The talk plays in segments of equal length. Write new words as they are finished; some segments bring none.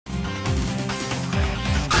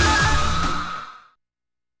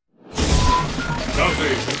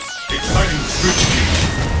Exciting switch.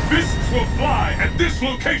 Fists will fly at this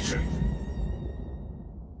location.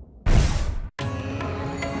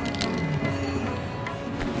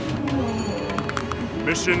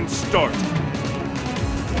 Mission start.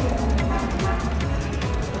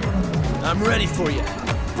 I'm ready for you.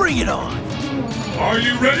 Bring it on. Are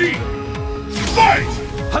you ready? Fight!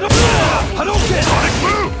 Hadouken! Sonic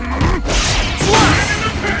move! Slash! In the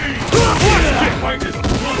pain! Get like this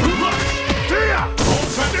blood rush! All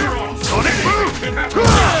pressure off! Sonic move!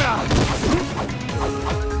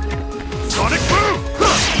 Sonic move!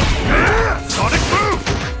 Sonic move!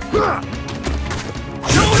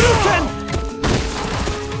 Hadouken!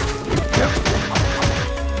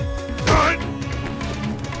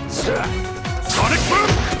 Sonic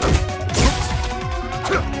move!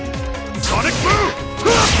 Sonic move!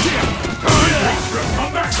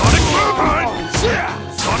 Sonic move!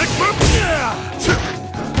 Sonic move!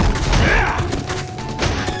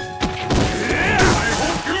 I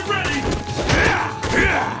hope you're ready!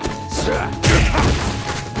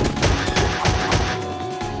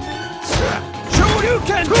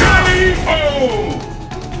 Shoryuken! K.O.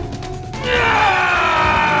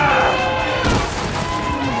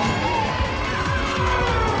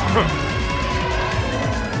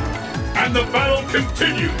 And the battle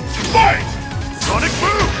continues! Fight! Sonic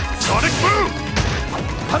move! Sonic move!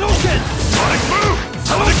 Hadouken! Sonic move!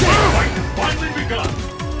 Sonic move! Fight has finally begun!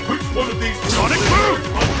 Which one of these Sonic move!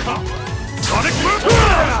 On top? Sonic move!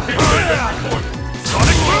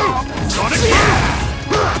 Sonic move! Sonic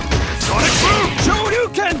move! Sonic